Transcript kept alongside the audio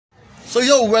So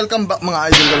yo, welcome back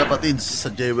mga idol kalapatids sa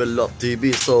Jaywel Loft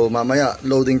TV. So mamaya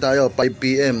loading tayo 5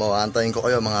 PM o antayin ko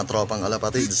kayo mga tropang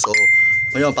kalapatids. So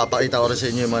ngayon papakita ko rin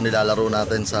sa inyo yung mga nilalaro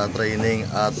natin sa training.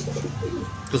 At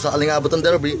kung sakaling abot ng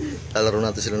derby, lalaro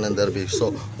natin sila ng derby.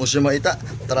 So kung siya makita,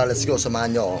 tara let's go,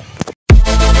 samahan nyo ako.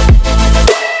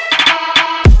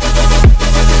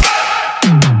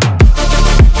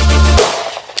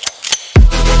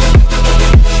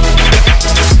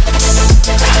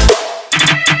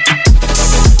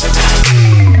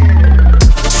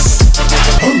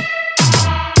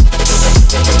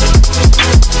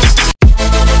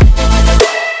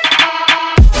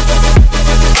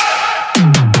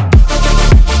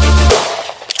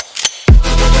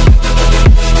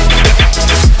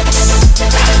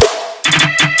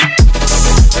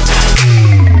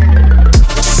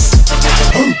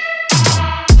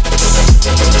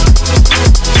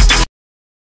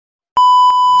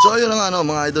 So ayun na nga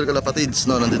mga idol kalapatids,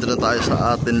 nandito na tayo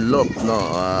sa ating loft,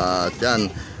 at yan,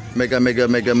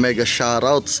 mega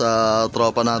shoutout sa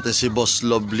tropa natin si Boss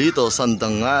Loblito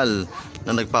Sandangal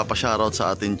na nagpapa-shoutout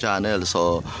sa ating channel.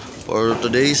 So for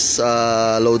today's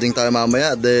loading tayo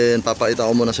mamaya, then papakita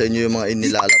ko muna sa inyo yung mga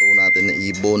inilalaro natin na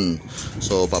ibon.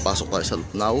 So papasok tayo sa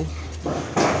loft now.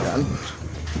 Yan.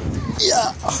 Yeah.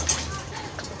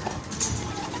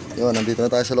 Yun, nandito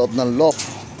na tayo sa loob ng loft.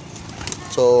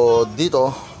 So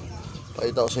dito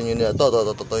pakita ko sa inyo nila.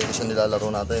 Ito yung isa nilalaro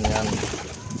natin. Yan.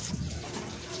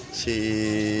 Si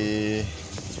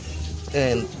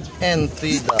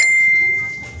Entrida.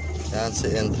 Yan, si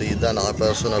Entrida.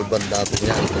 Naka-personal band natin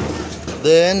yan.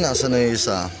 Then, nasa na yung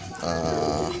isa?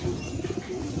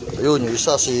 Ayun, yung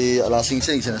isa si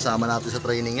Alasingsing. Sinasama natin sa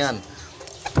training yan.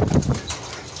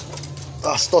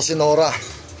 Ito si Nora.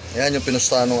 Yan, yung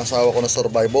pinustahan ng asawa ko na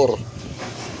survivor.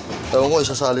 Ewan ko,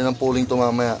 isasali ng pooling to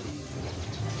mamaya.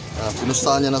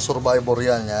 Pinustahan niya ng survivor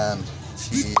yan. Yan,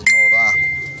 si Nora.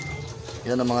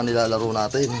 Yan ang mga nilalaro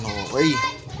natin. Okay,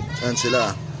 yan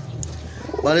sila.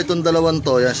 Bali itong dalawang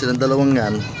to, yan silang dalawang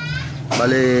yan.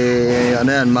 Bali ano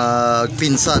yan,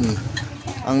 magpinsan.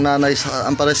 Ang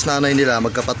pares nanay nila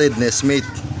magkapatid, nestmate.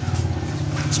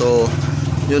 So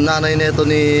yung nanay neto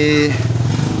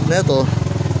neto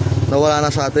nawala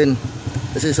na sa atin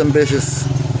kasi isang beses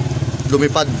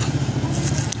lumipad.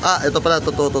 Ito pala,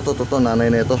 to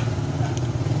nanay nito.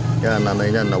 Yan, nanay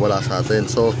niyan nawala sa atin.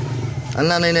 So ang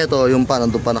nanay nito, yung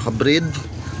nandun pa nakabreed.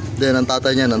 Then ang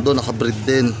tatay niya nandun nakabreed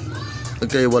din.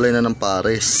 Nagkaiwalay na ng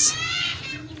pares.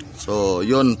 So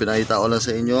yun, pinakita ko lang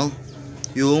sa inyo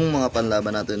yung mga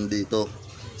panlaban natin dito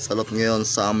sa lot ngayon,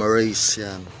 summer race.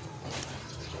 Yan.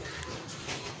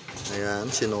 Ayan,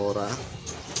 si Nora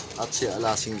at si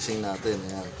Alasingsing natin.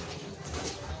 Ayan.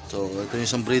 So ito yung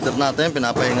isang breeder natin,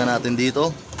 pinapahinga natin dito.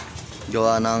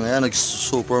 Gawa ng, ayan,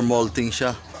 nag-super molting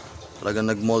siya. Talagang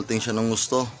nag-molting siya ng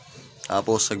gusto.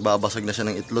 Tapos nagbabasag na siya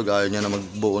ng itlog. Ayaw niya na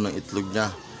magbuo ng itlog niya.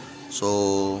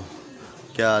 So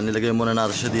kaya nilagay muna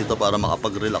natin siya dito para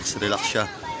makapag-relax siya.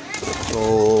 So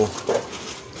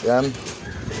yan.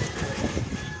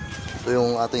 Ito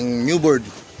yung ating new bird,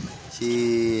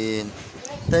 si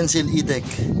Tensil Itek.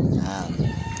 Yan.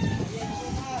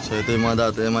 So ito yung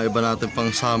mga dati, mga iba natin pang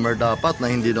summer dapat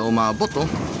na hindi na umabot.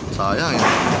 Sayang,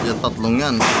 yan tatlong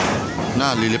yan.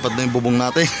 Na, lilipad na yung bubong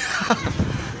natin.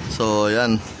 So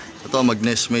yan, ito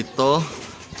mag-nestmate to.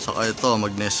 Saka ito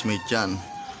mag-nestmate yan.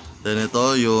 Then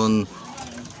ito yung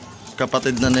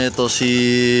kapatid na nito,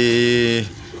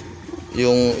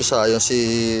 yung isa, yung si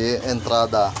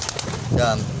Entrada.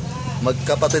 Yan,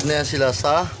 magkapatid na yan sila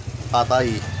sa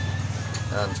patay.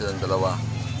 Yan, silang dalawa.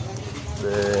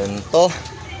 Then to,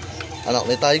 anak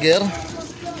ni Tiger.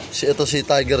 Ito si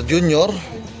Tiger Junior.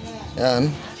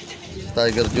 Yan,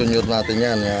 Tiger Junior natin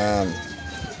yan. Yan.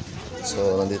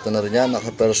 So nandito na rin yan,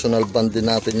 naka-personal band din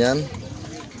natin yan.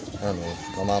 Yan,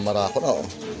 mamamara ko na.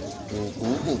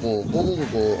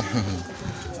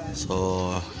 So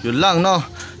yun lang,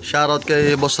 shoutout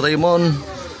kay Boss Raymond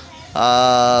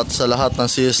at sa lahat ng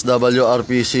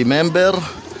CSWRPC member,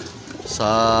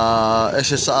 sa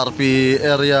SSRP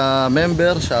area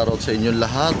member, shoutout sa inyong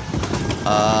lahat.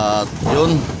 At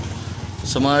yun,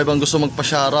 sa mga ibang gusto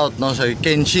magpa-shoutout, sa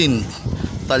Kenshin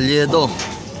Talyedo,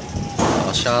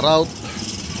 shoutout.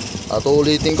 At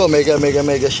ulitin ko, mega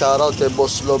shoutout kay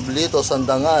Boss Loblito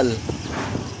Sandangal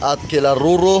at kila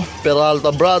Ruro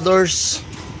Peralta Brothers.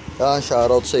 Yan,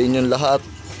 shoutout sa inyong lahat,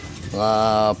 mga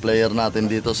player natin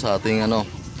dito sa ating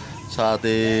sa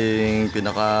ating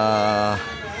pinaka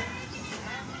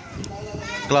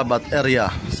club at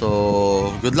area. So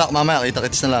good luck mamaya,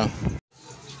 kita-kits na lang.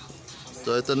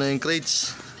 So ito na yung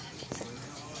crates.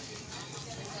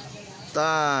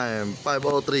 Time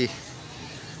 5:03.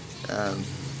 Yan.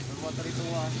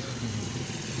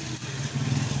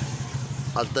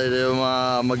 At tayo yung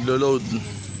maglo-load.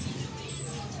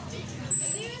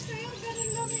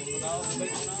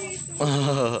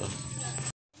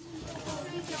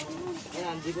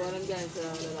 Ayan, di ko alam dyan sa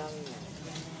lalaki niya.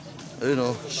 Ayun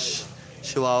o,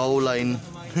 Chihuahua line.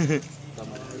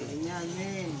 Ganyan,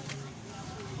 men.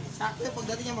 Sakto,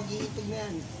 pagdating niya, mag-iitog na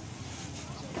yan.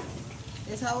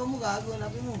 Eh, sawa mo, gago,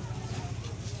 hanapin mo.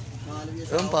 Alam niya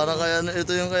Ayun, parang kaya,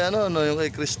 ito yung kaya ano, yung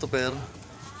kay Christopher.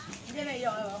 Hindi na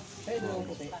iyo, ay, doon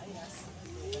puti.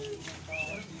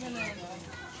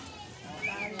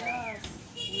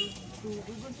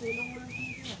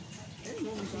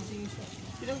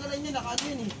 Pinanggalan niya, nakano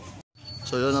yun eh.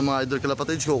 So yun ang mga idol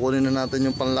kalapatids, kukunin na natin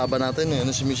yung panlaban natin.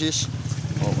 Ayan si misis.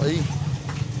 Okay.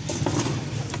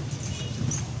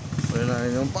 Kunin na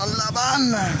yung panlaban.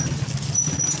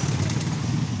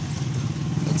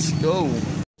 Let's go.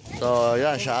 So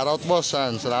yan, shoutout boss.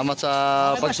 Salamat sa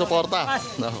pagsuporta.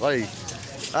 Okay.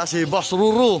 Si Boss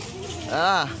Ruru.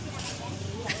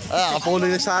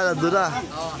 Kapunin yung salad doon na.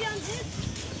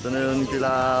 Ito na yun kila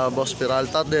Boss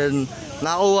Peralta. Then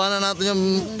nakuha na natin yung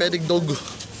pedig dog.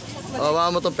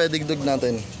 Baka mo itong pedig dog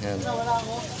natin. Yan.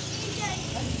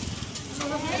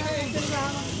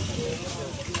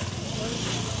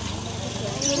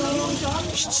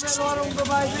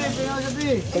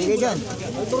 Kaya dyan.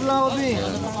 Motor lang ako, Bi.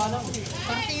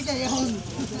 Partida yun.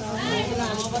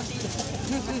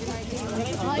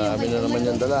 Dami na naman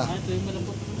yung dala.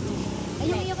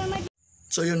 Ayun.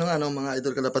 So yun na nga no, mga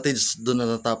idol kalapatids, doon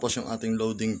na natapos yung ating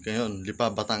loading ngayon.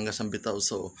 Lipa, Batanggas ang bitaw.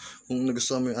 So kung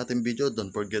nagustuhan mo yung ating video,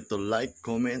 don't forget to like,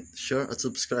 comment, share at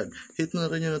subscribe. Hit mo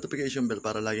na rin yung notification bell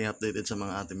para laging updated sa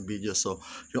mga ating videos. So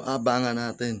yung abangan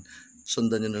natin,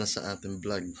 sundan nyo na lang sa ating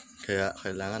vlog. Kaya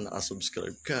kailangan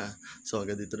nakasubscribe ka. So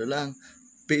hanggang dito na lang.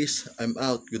 Peace, I'm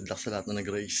out. Good luck sa lahat na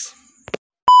nag-race.